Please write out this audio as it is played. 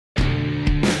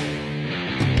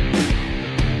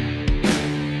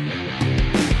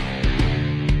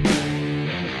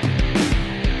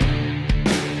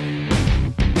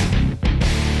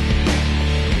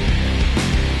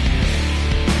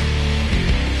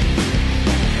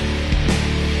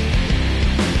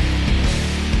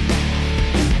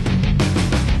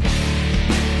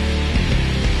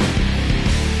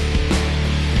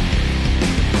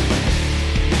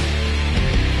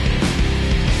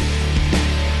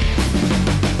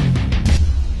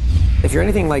if you're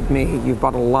anything like me, you've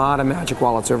bought a lot of Magic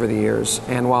Wallets over the years,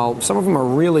 and while some of them are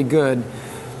really good,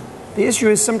 the issue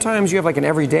is sometimes you have like an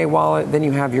everyday wallet, then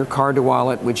you have your card to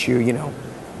wallet, which you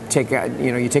take out,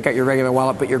 you take out your regular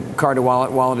wallet, put your card to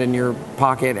wallet in your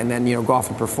pocket, and then go off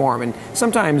and perform. And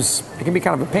sometimes it can be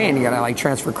kind of a pain. You gotta like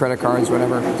transfer credit cards,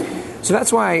 whatever. So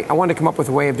that's why I wanted to come up with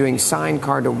a way of doing signed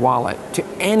card to wallet to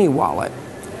any wallet,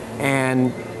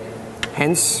 and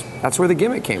hence that's where the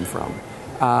gimmick came from.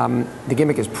 The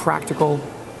gimmick is practical,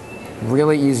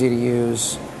 really easy to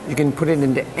use. You can put it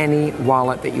into any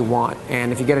wallet that you want.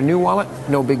 And if you get a new wallet,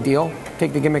 no big deal.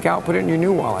 Take the gimmick out, put it in your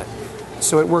new wallet.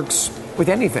 So it works with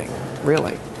anything,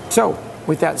 really. So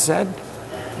with that said,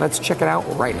 let's check it out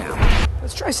right now.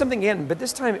 Let's try something again, but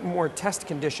this time more test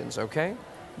conditions, okay?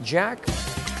 Jack,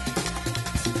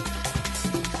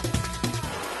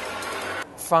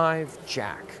 5,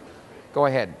 Jack. Go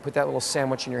ahead, put that little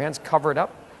sandwich in your hands, cover it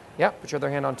up. Yep, put your other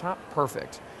hand on top,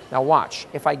 perfect. Now watch,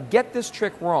 if I get this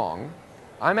trick wrong,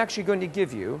 I'm actually going to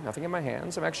give you, nothing in my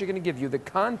hands, I'm actually going to give you the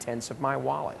contents of my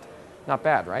wallet. Not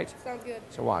bad, right? Sounds good.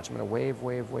 So watch, I'm going to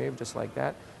wave, just like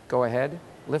that. Go ahead,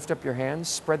 lift up your hands,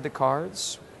 spread the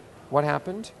cards. What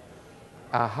happened?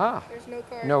 Aha. There's no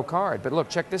card. No card, but look,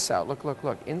 check this out.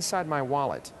 Look. Inside my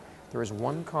wallet, there is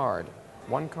one card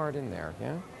in there,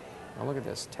 yeah? Now look at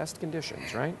this, test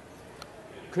conditions, right?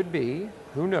 Could be,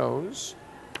 who knows,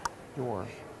 your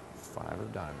 5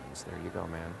 of diamonds. There you go,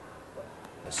 man.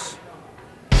 Yes.